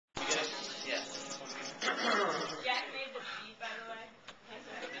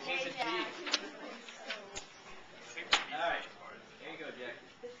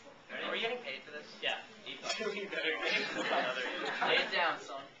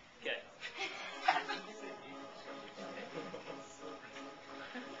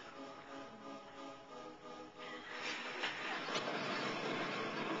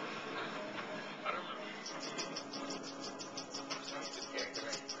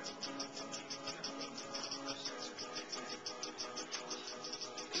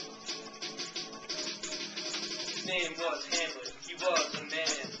His name was Hamlet. He was a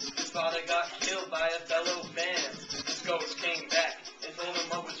man. His father got killed by a fellow man. His ghost came back and told him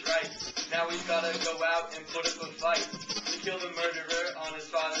what was right. Now he's gotta go out and put up a fight to kill the murderer on his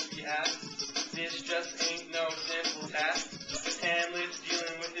father's behalf. This just ain't no simple task. Hamlet's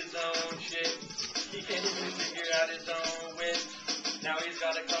dealing with his own shit. He can't even figure out his own wit. Now he's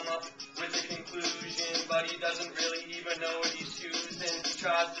gotta come up with a conclusion, but he doesn't really even know what he's choosing. He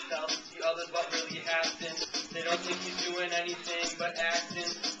tries to tell the others what really happened. They don't think he's doing anything but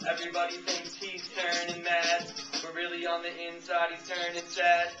acting. Everybody thinks he's turning mad, but really on the inside he's turning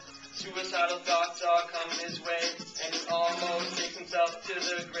sad. Suicidal thoughts are coming his way, and he almost takes himself to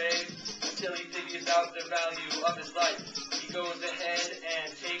the grave until he figures out the value of his life. He goes ahead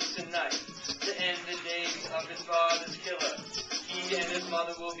and takes a knife to end the days of his father's killer. He and his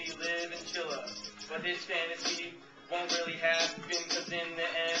mother will be living chiller, but his fantasy won't really happen, cause in the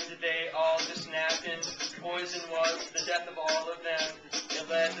end they all just snapping. Poison was the death of all of them. It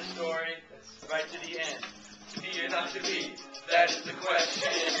led the story right to the end. To be or not to be, that is the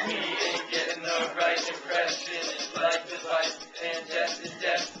question. We ain't getting the right impression. Life is life and death is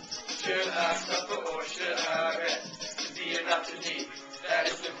death. Should I suffer or should I rest? To be or not to be, that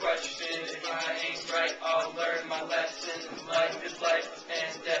is the question. If I ain't right, I'll learn my lesson. Life is life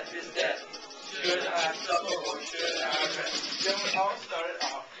and death is death. Should I suffer or should I rest? Then we all started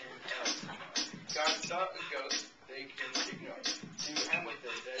off in hell. God saw the ghost they can ignore. To Hamlet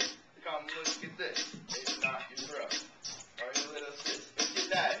they said, come look at this. It's not your bro. Or your little sis. It's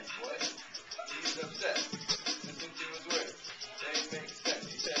your daddy, boy. He's upset. Listen to his words. They make sense.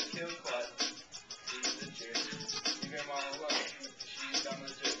 He said, kill Claude. He's a jerk. Leave him all alone. She's on the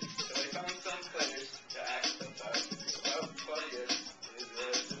jerk. So they found some players to act about. Well, Claudius is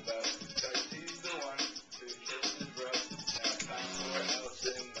what it's about. Cause he's the one who killed his bro. Now it's time for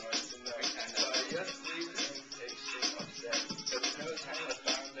Elson North to know. And Claudius leaves him patient upset. Cause he knows Hamlet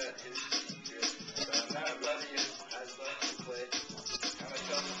found out his secret. So now Claudius has left to play. Hamlet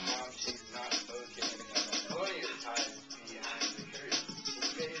tells his mom she's not okay. Claudius hides behind the curtain. He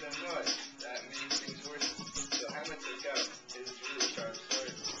made a noise that made things worse. So Hamlet took out his really sharp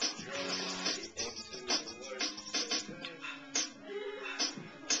sword, drove his feet into the Lord.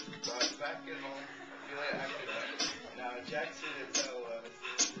 But back at home, Ophelia acted up. Now Jack's here to tell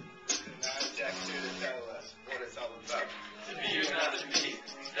us what it's all about. To be or not to be,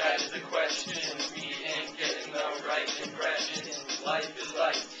 that is the question. We ain't getting the right impression. Life is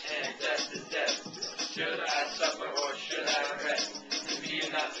life and death is death. Should I suffer or should I rest? To be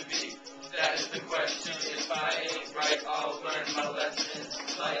or not to be, that is the question. If I ain't right, I'll learn my lesson.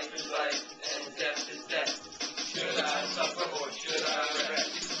 Life is life and death is death. Should I suffer or should I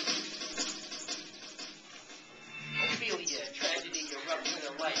rest? Ophelia, tragedy erupts in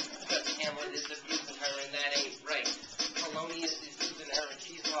her life because Hamlet is abusing her and that ain't right. Polonius is using her and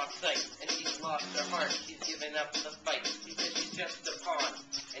she's lost sight, and she's lost her heart. She's given up the fight because she's just a pawn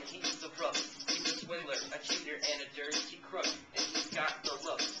and he's the rook. He's a swindler, a cheater, and a dirty crook, and she's got the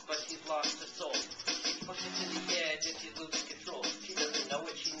looks, but she's lost her soul. She's pushed to the edge and she's losing control. She doesn't know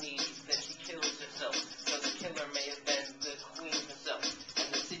what she needs, then she kills herself. So the killer may have been the queen herself,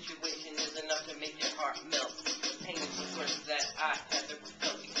 and the situation is enough to make your heart melt. The pain is the worst that I have ever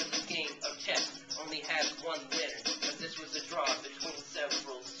felt, because the game of chess only has one winner, but this was a draw between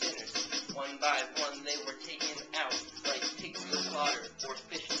several sinners. One by one they were taken out, like pigs to slaughter or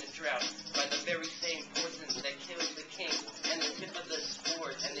fish in a drought, by the very same poison that killed the king, and the tip of the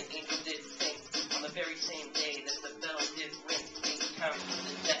sword, and the angel did sing, on the very same day that the bell did ring, 8 times for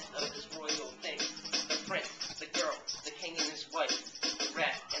the death of this royal thing. The prince, the girl, the king and his wife, the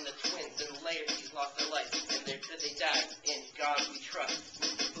rat and the twins and Laertes lost their life, and they died. In God we trust.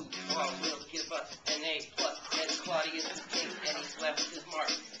 Mr. Bourgeois will give us an A+, and Claudius is king, and he's left his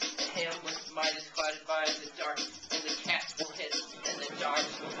mark. And Hamlet's mind is clouded by the dark, and the cats will hiss, and the dogs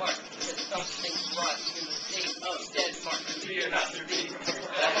will bark, and something's lost in the state of Denmark. To be or not to be,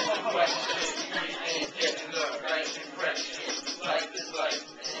 that is the question. We ain't getting the right impression. Life is life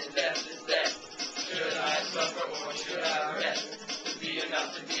and death is death. Should I suffer or should I rest? To be or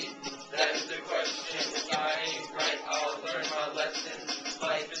not to be, that is the question. If I ain't right, I'll learn my lesson.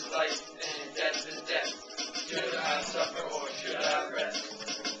 Life is life and death is death. Should I suffer or should I rest?